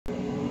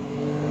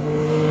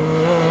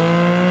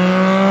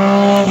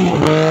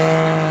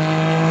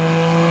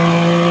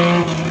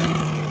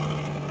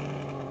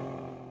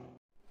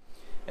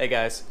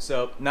guys,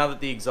 so now that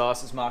the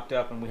exhaust is mocked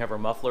up and we have our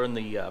muffler in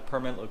the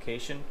permanent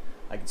location,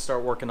 I can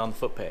start working on the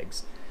foot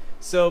pegs.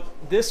 So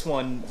this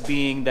one,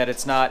 being that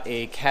it's not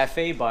a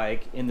cafe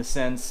bike in the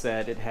sense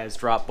that it has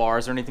drop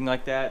bars or anything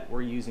like that,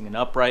 we're using an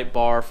upright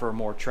bar for a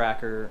more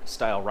tracker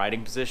style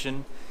riding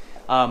position.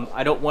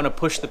 I don't want to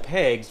push the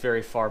pegs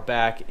very far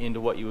back into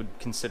what you would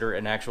consider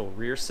an actual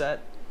rear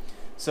set.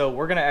 So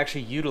we're going to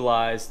actually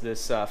utilize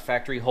this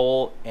factory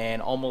hole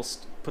and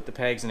almost put the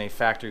pegs in a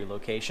factory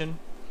location.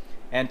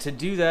 And to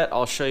do that,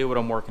 I'll show you what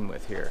I'm working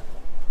with here.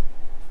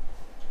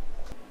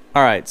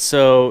 Alright,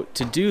 so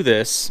to do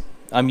this,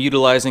 I'm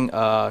utilizing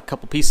a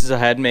couple pieces I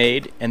had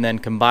made and then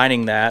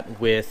combining that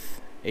with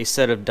a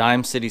set of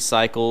Dime City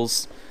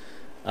Cycles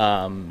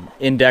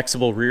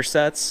indexable rear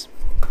sets.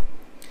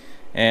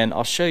 And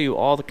I'll show you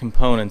all the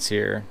components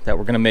here that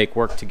we're going to make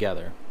work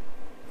together.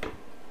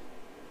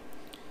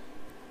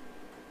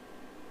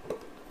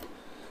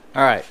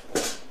 Alright,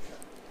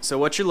 so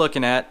what you're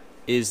looking at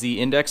is the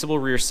indexable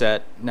rear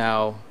set.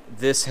 Now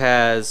this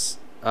has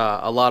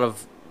a lot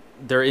of,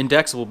 they're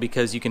indexable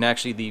because you can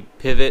actually the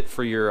pivot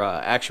for your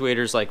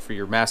actuators, like for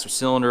your master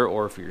cylinder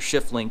or for your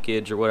shift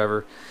linkage or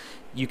whatever.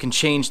 You can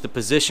change the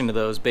position of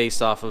those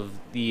based off of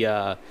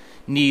the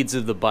needs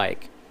of the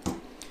bike.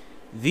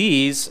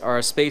 These are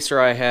a spacer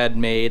I had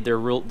made. They're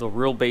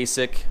real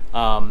basic,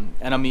 and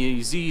I'm going to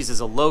use these as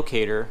a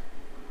locator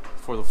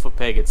for the foot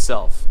peg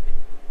itself.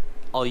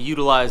 I'll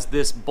utilize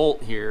this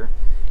bolt here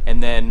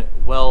and then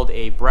weld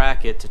a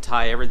bracket to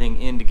tie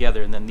everything in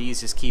together, and then these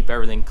just keep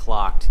everything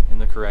clocked in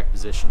the correct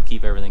position,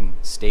 keep everything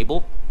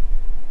stable.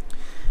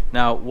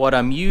 Now what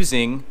I'm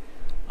using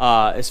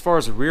as far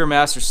as a rear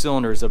master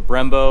cylinder is a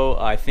Brembo,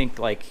 I think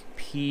like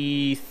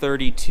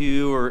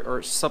P32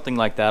 or something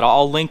like that.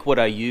 I'll link what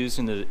I use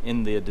in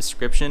the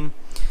description.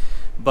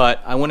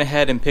 But I went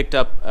ahead and picked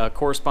up a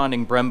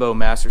corresponding Brembo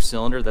master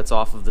cylinder that's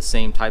off of the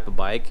same type of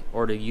bike,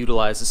 or to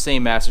utilize the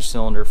same master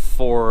cylinder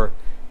for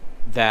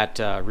that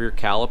rear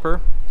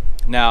caliper.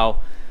 Now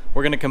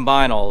we're going to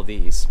combine all of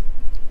these.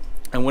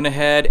 I went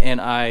ahead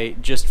and I,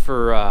 just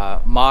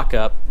for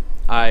mock-up,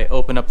 I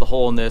opened up the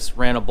hole in this,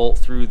 ran a bolt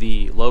through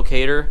the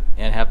locator,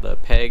 and have the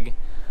peg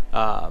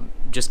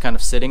just kind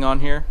of sitting on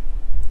here.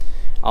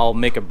 I'll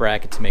make a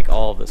bracket to make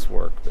all of this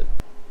work. But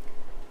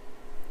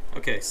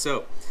okay,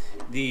 so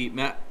the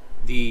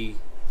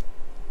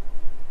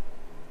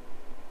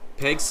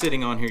peg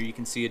sitting on here, you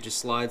can see it just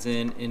slides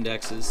in,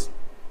 indexes,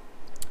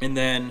 and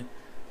then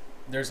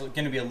there's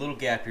going to be a little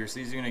gap here, so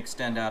these are going to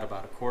extend out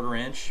about 1/4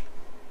 inch,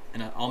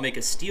 and I'll make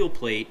a steel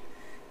plate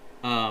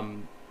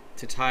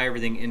to tie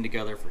everything in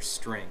together for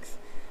strength.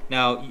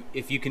 Now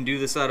if you can do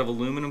this out of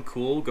aluminum,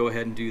 cool, go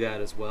ahead and do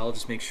that as well.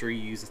 Just make sure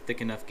you use a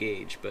thick enough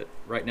gauge, but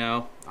right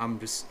now I'm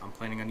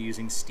planning on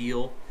using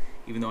steel,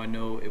 even though I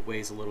know it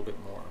weighs a little bit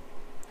more.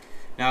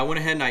 Now I went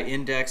ahead and I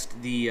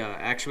indexed the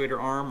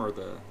actuator arm, or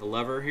the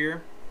lever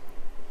here,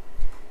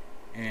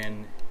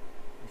 and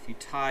if you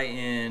tie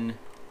in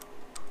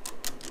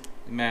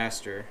the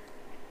master,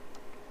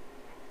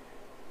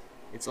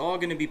 it's all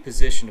going to be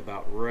positioned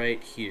about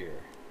right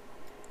here,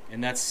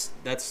 and that's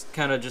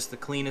kind of just the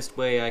cleanest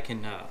way I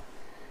can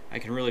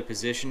really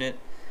position it.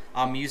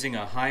 I'm using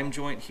a Heim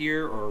joint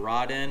here, or a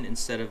rod end,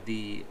 instead of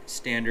the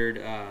standard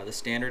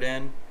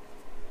end,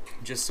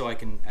 just so I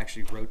can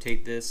actually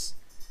rotate this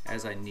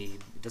as I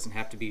need. It doesn't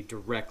have to be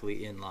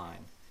directly in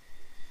line.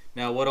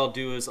 Now what I'll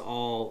do is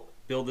I'll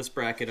build this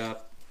bracket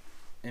up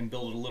and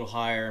build it a little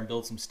higher and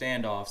build some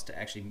standoffs to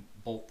actually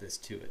bolt this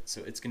to it.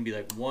 So it's going to be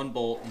like one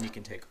bolt and you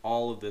can take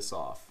all of this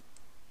off.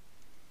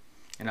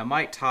 And I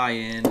might tie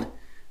in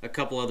a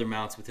couple other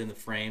mounts within the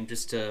frame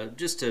just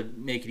to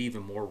make it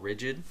even more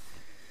rigid.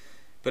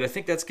 But I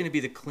think that's going to be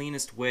the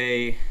cleanest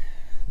way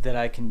that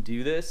I can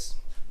do this.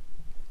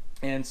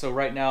 And so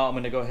right now I'm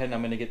going to go ahead and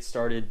I'm going to get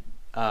started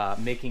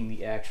making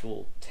the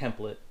actual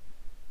template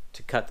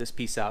to cut this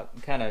piece out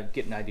and kind of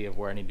get an idea of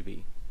where I need to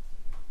be.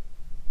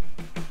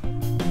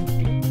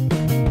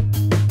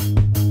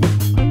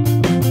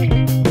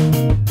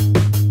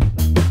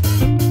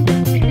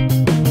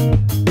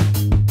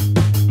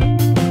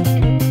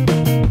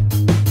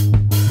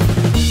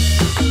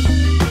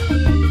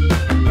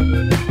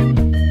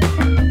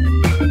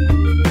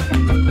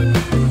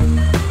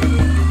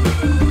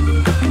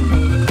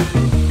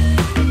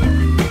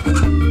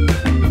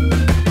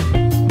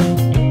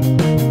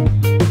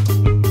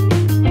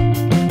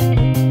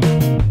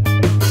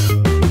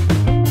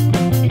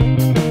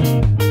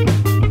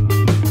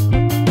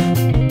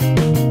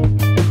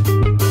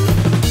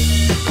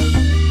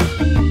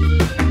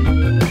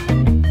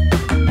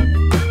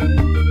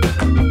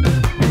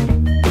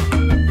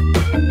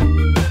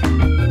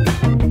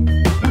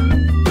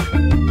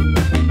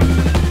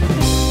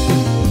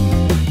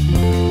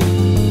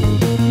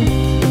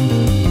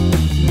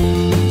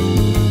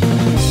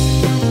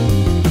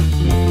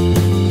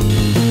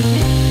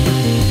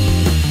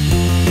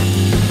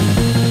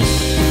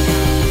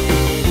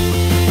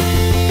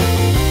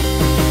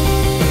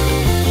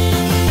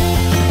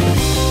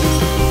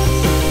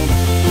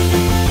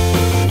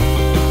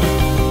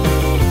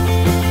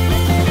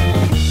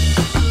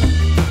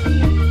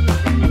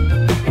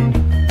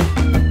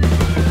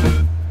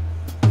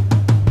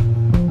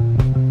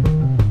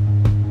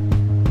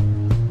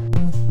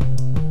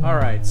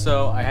 Alright,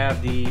 so I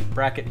have the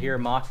bracket here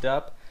mocked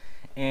up,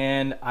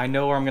 and I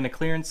know where I'm going to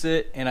clearance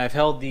it, and I've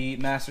held the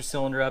master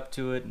cylinder up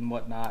to it and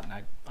whatnot, and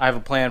I have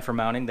a plan for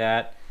mounting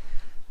that,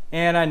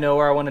 and I know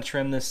where I want to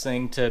trim this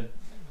thing to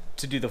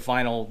do the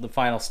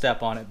final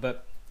step on it.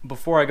 But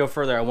before I go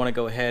further, I want to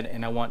go ahead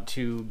and I want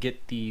to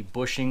get the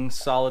bushing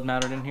solid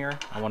mounted in here.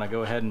 I want to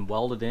go ahead and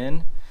weld it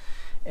in,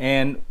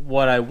 and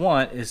what I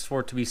want is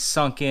for it to be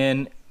sunk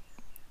in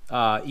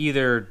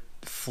either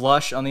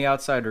flush on the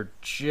outside or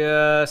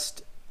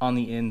just on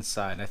the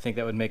inside. I think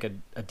that would make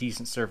a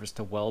decent surface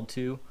to weld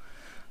to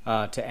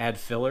add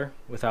filler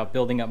without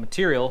building up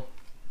material,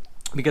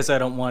 because I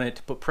don't want it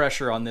to put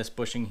pressure on this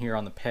bushing here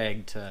on the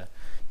peg to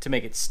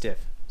make it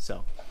stiff.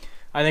 So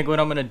I think what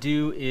I'm going to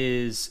do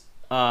is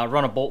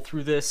run a bolt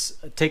through this,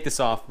 take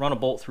this off, run a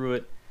bolt through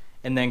it,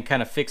 and then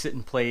kind of fix it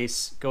in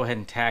place, go ahead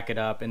and tack it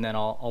up, and then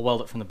I'll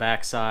weld it from the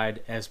back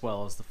side as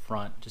well as the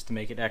front just to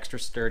make it extra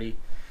sturdy.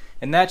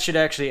 And that should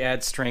actually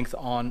add strength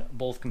on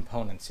both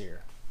components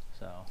here.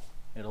 So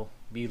it'll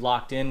be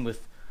locked in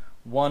with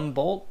one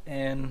bolt,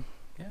 and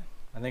yeah,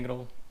 I think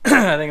it'll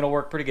I think it'll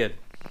work pretty good.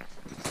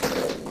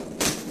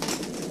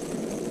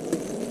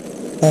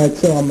 Alright,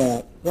 so I'm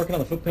working on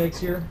the foot pegs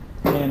here,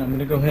 and I'm going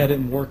to go ahead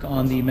and work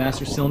on the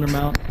master cylinder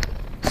mount.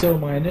 So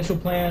my initial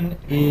plan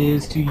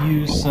is to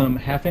use some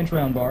 1/2-inch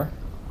round bar.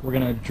 We're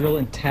going to drill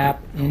and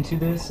tap into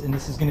this, and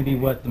this is going to be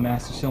what the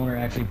master cylinder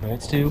actually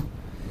bolts to.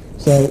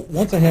 So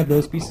once I have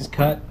those pieces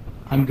cut,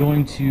 I'm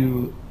going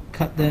to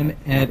cut them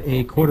at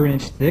a 1/4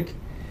 inch thick,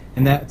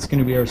 and that's going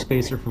to be our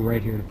spacer for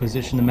right here to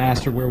position the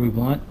master where we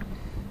want.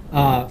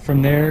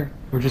 From there,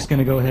 we're just going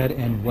to go ahead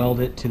and weld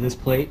it to this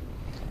plate.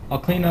 I'll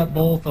clean up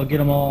both, I'll get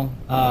them all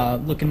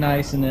looking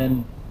nice, and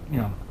then,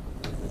 you know,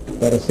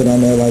 let it sit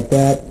on there like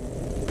that.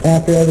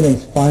 After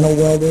everything's final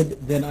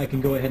welded, then I can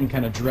go ahead and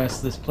kind of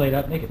dress this plate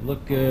up, make it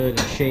look good,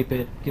 and shape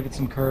it, give it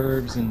some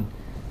curves, and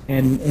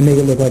make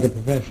it look like a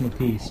professional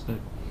piece. But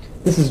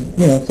this is,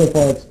 you know, so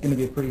far it's going to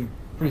be a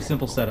pretty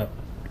simple setup.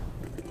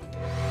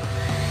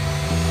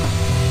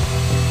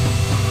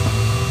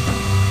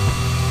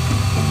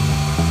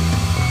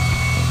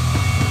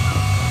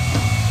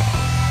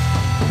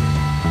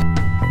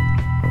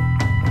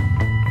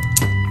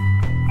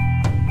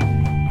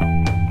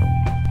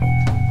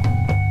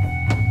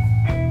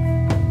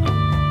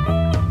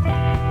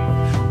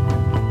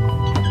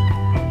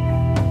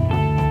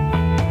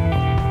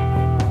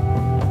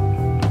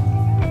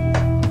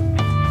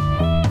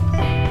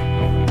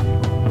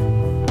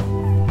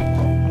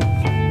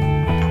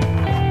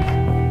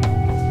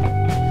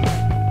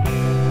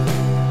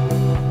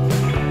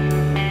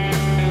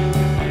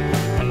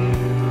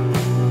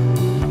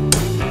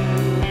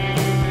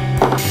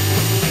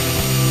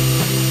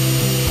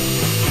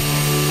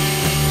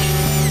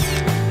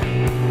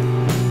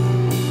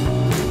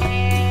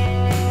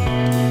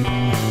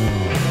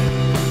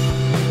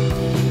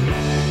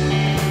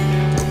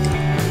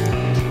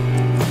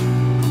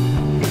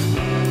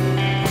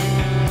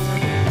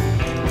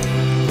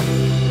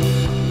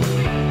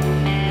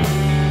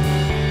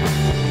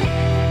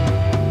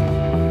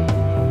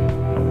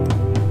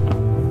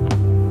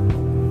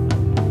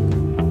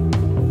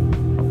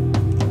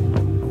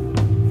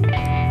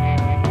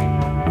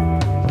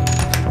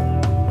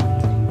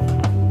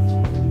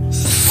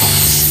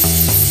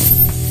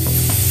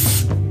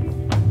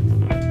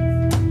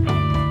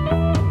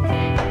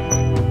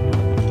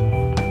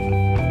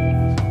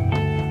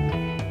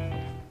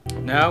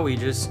 Now we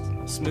just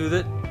smooth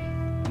it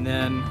and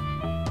then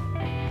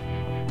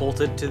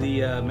bolt it to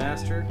the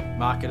master,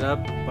 mock it up,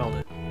 weld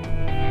it.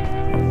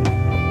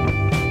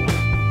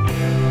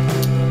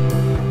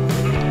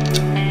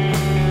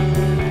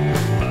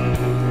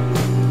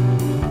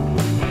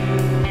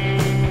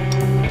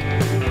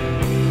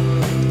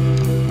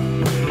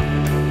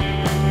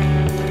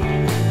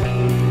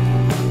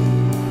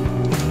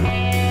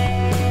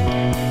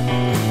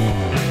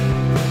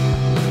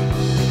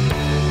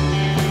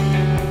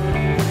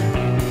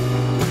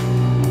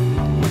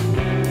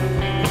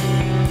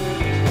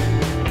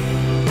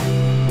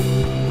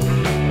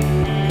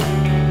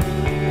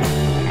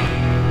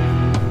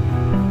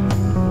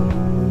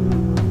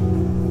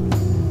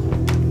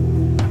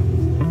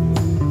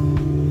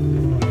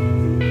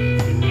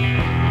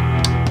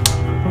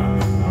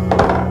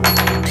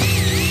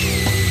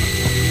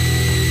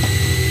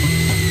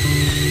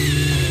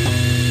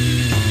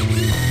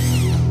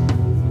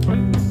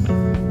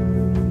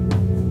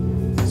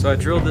 So I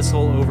drilled this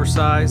hole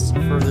oversized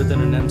further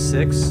than an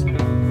M6.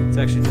 It's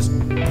actually just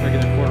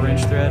regular 1/4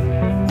 inch thread,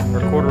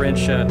 or 1/4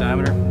 inch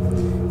diameter.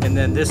 And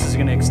then this is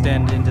going to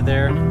extend into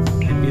there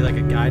and be like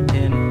a guide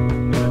pin,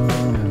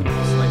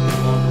 slightly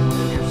longer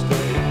than your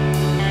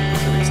square.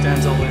 So it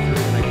extends all the way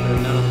through, and I can put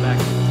a nut on the back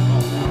of it.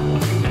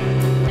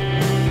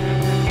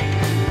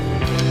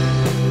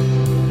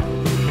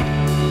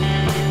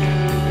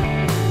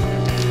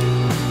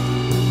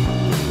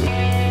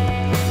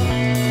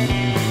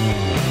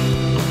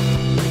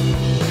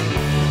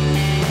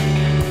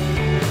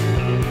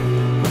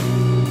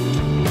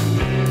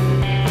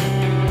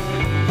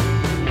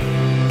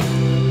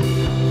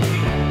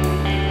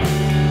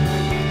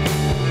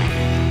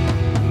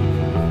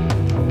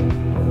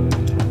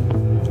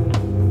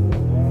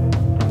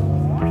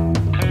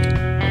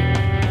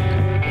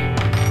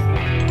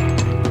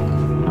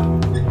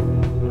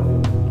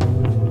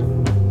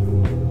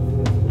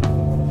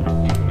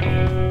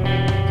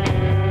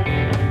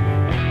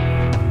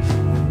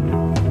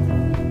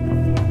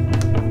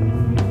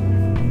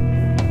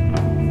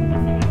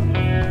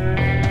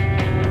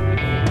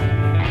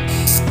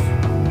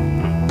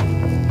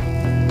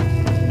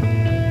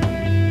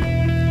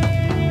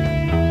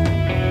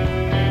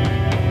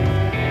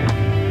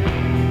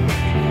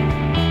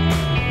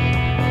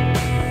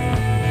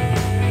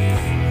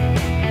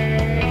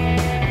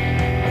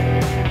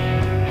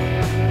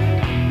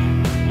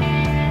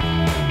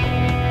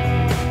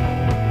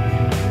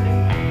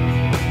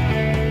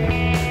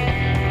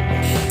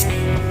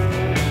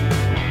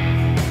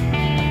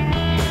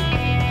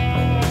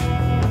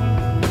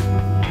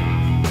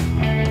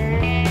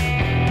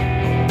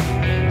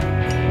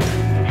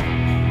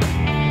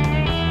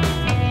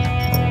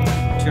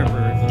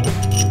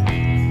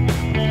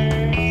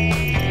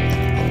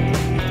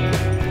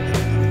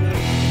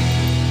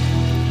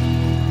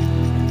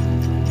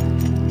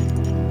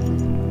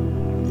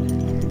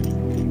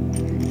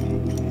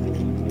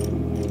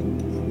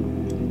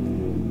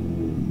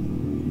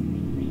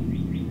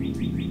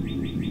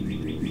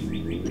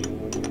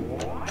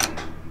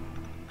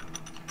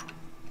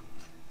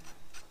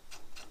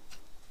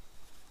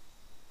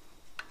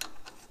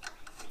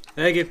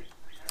 Thank you.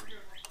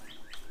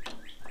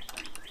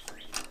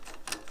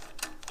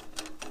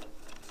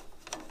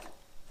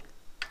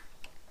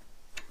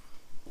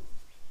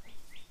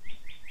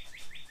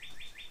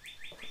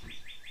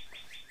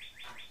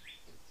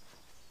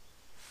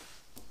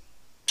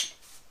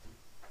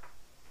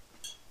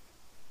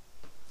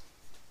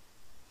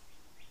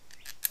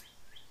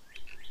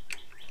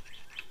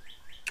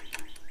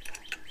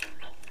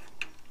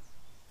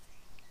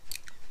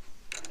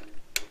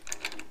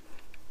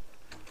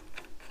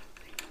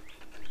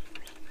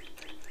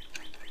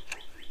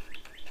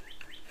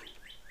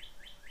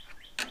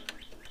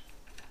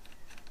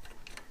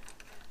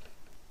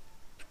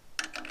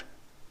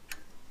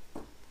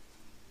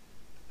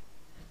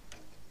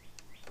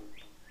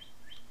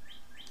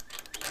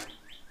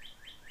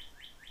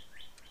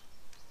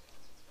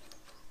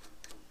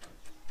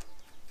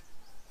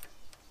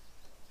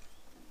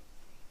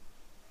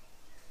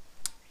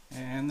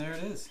 And there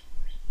it is.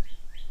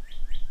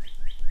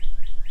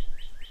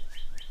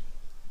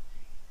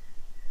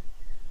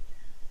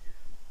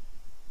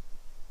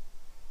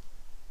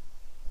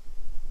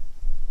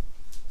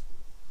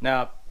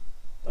 Now,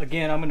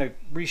 again, I'm going to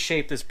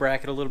reshape this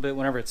bracket a little bit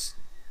whenever it's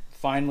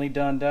finally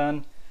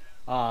done.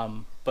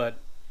 But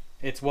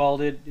it's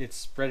welded.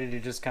 It's ready to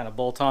just kind of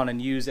bolt on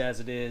and use as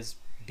it is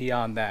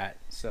beyond that.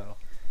 So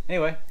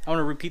anyway, I'm going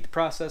to repeat the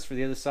process for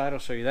the other side. I'll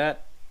show you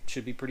that. It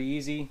should be pretty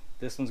easy.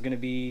 This one's going to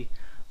be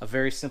a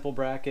very simple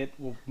bracket.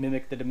 We'll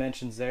mimic the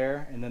dimensions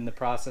there, and then the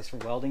process for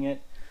welding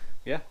it.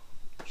 Yeah,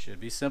 should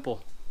be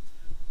simple.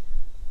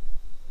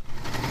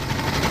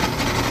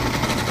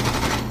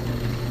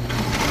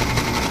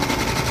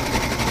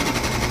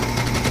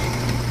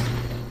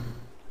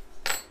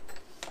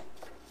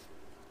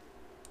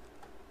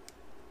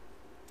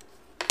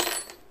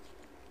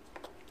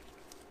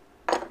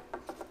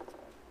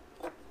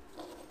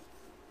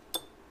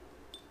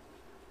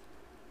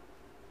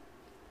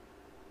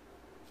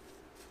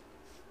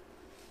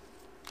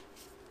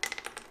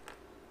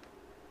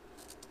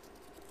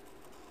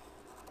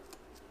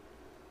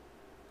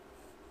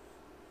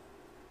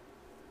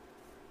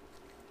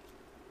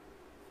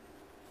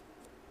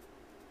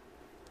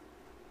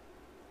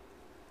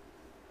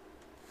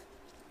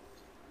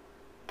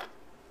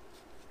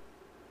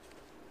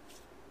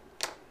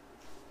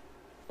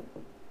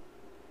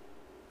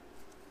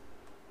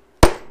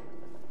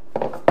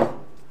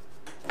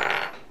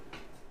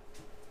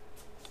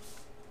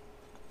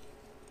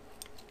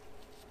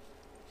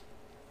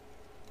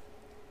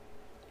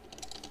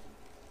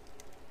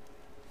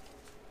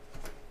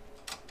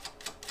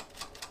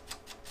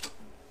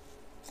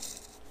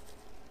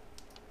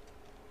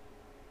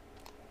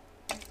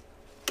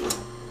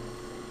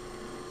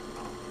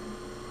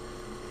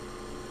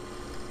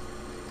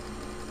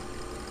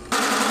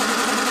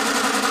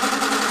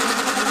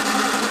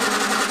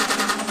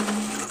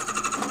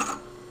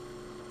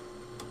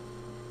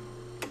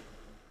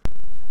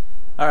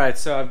 Alright,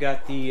 so I've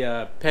got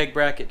the peg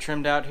bracket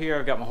trimmed out here.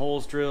 I've got my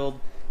holes drilled,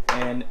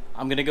 and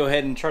I'm going to go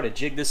ahead and try to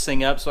jig this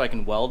thing up so I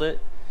can weld it.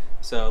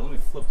 So let me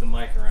flip the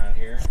mic around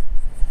here.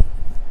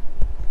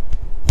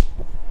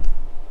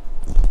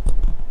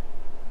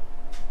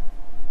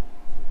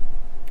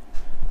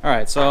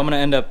 Alright, so I'm going to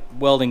end up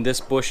welding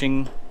this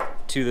bushing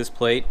to this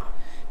plate.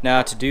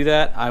 Now to do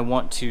that, I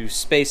want to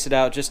space it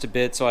out just a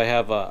bit so I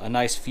have a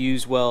nice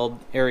fuse weld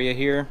area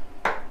here.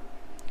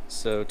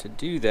 So to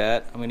do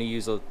that, I'm going to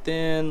use a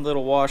thin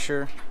little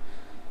washer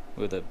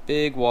with a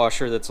big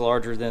washer that's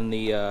larger than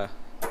the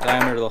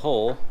diameter of the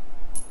hole.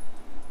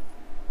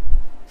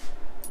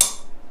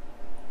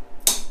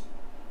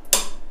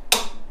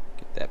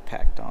 Get that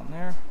packed on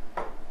there.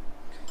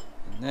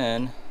 And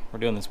then, we're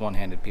doing this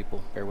one-handed,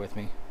 people, bear with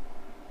me.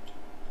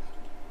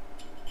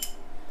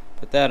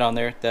 Put that on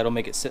there, that'll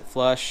make it sit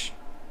flush.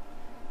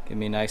 Give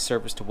me a nice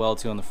surface to weld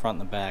to on the front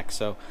and the back.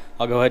 So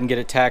I'll go ahead and get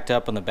it tacked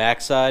up on the back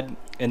side,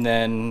 and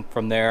then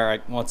from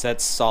there, once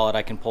that's solid,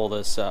 I can pull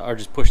this or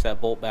just push that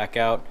bolt back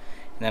out,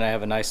 and then I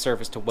have a nice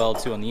surface to weld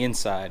to on the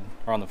inside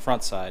or on the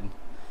front side,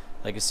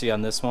 like you see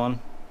on this one.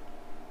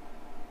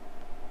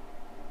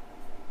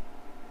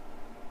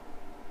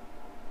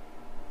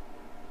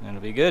 And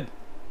it'll be good.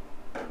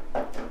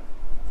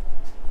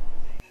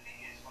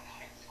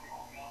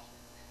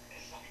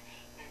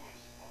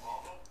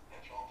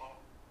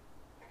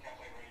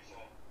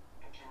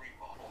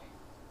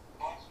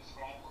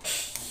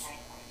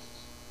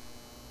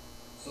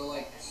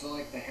 So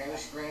like the hair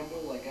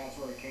scramble, like that's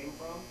where it came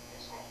from?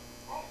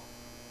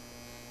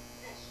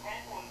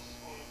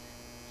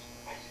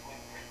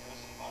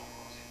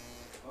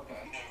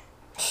 Okay.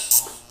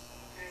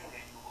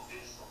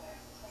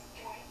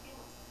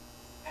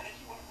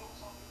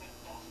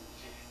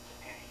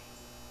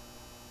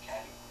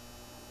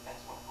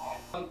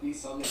 Might be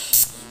something, I'm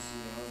sure,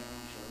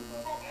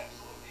 but...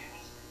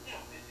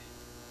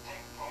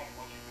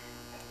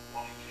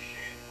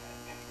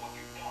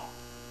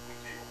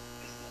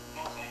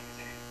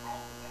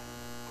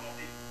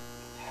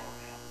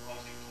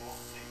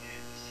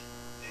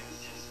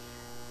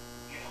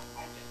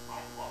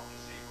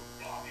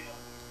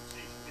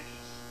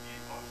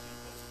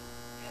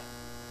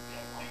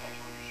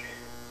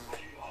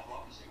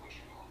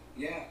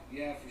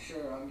 Yeah, for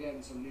sure. I'm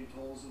getting some new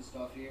tools and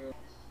stuff here.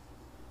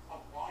 A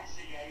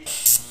YCA will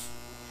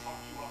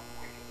fuck you up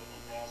quicker than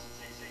a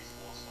 1000cc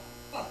sports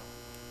car. Huh.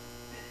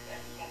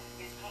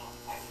 It's kind of,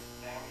 I was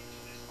married to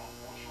this,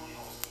 unfortunately,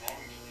 I was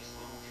married to this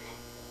little German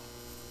woman.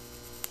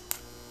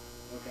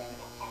 Okay.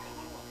 The fucking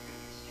little one, you're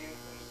gonna be scared of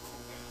those little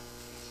women.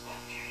 It's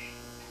like,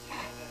 it's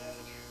got that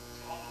attitude.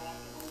 It's kind of like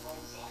the little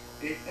motorcycle.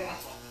 Yeah.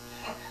 It's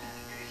like,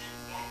 because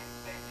you're not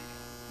expecting it.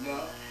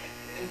 No.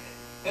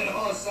 And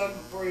all of a sudden,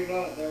 before you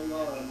know it, there we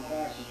are on the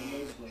back with the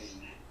nose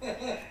bleeding.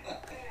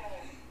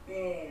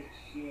 Oh,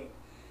 shit.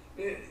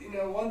 You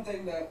know, one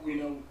thing that we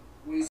know,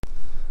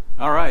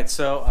 Alright,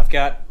 so I've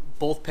got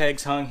both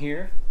pegs hung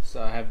here.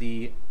 So I have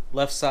the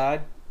left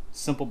side,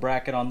 simple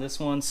bracket on this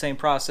one. Same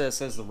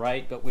process as the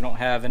right, but we don't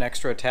have an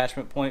extra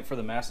attachment point for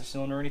the master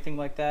cylinder or anything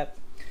like that.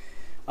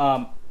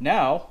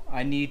 Now,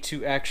 I need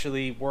to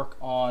actually work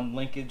on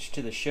linkage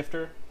to the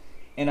shifter.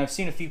 And I've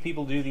seen a few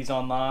people do these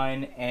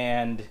online,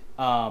 and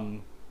I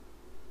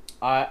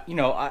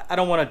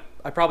don't want to.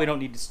 I probably don't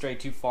need to stray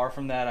too far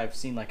from that. I've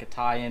seen like a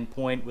tie-in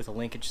point with a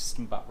linkage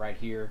system about right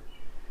here.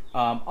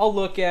 I'll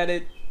look at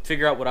it,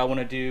 figure out what I want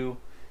to do.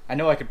 I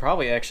know I could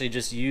probably actually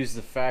just use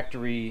the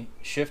factory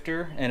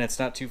shifter, and it's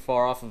not too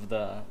far off of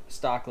the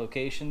stock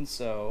location.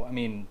 So I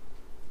mean,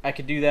 I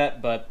could do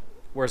that, but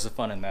where's the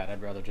fun in that?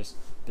 I'd rather just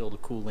build a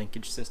cool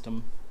linkage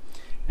system.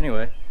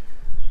 Anyway,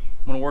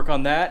 I'm gonna work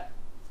on that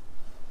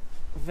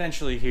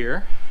eventually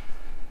here.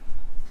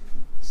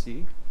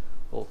 See,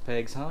 both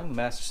pegs hung, the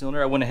master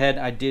cylinder. I went ahead,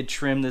 I did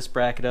trim this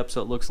bracket up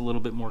so it looks a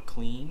little bit more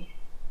clean.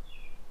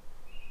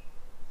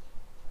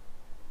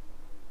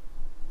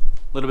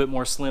 A little bit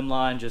more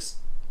slimline, just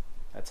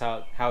that's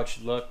how it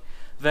should look.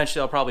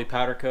 Eventually I'll probably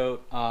powder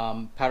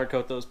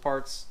coat those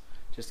parts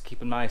just to keep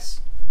them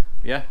nice.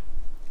 But yeah,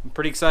 I'm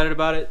pretty excited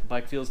about it.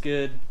 Bike feels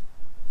good.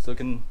 It's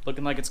looking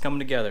like it's coming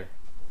together.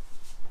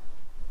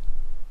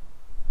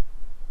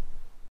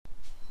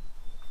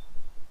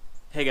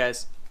 Hey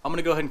guys, I'm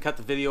gonna go ahead and cut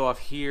the video off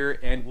here,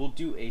 and we'll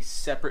do a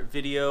separate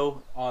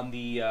video on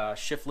the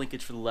shift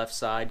linkage for the left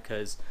side,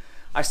 because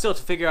I still have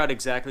to figure out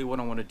exactly what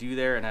I want to do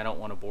there, and I don't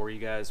want to bore you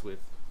guys with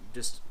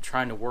just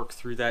trying to work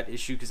through that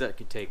issue, because that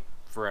could take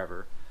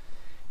forever.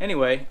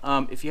 Anyway,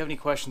 if you have any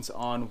questions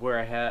on where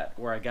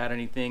I got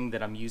anything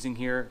that I'm using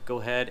here,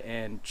 go ahead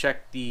and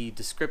check the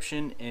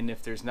description, and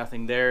if there's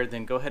nothing there,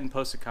 then go ahead and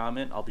post a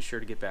comment. I'll be sure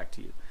to get back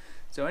to you.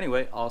 So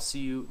anyway, I'll see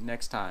you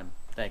next time.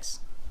 Thanks.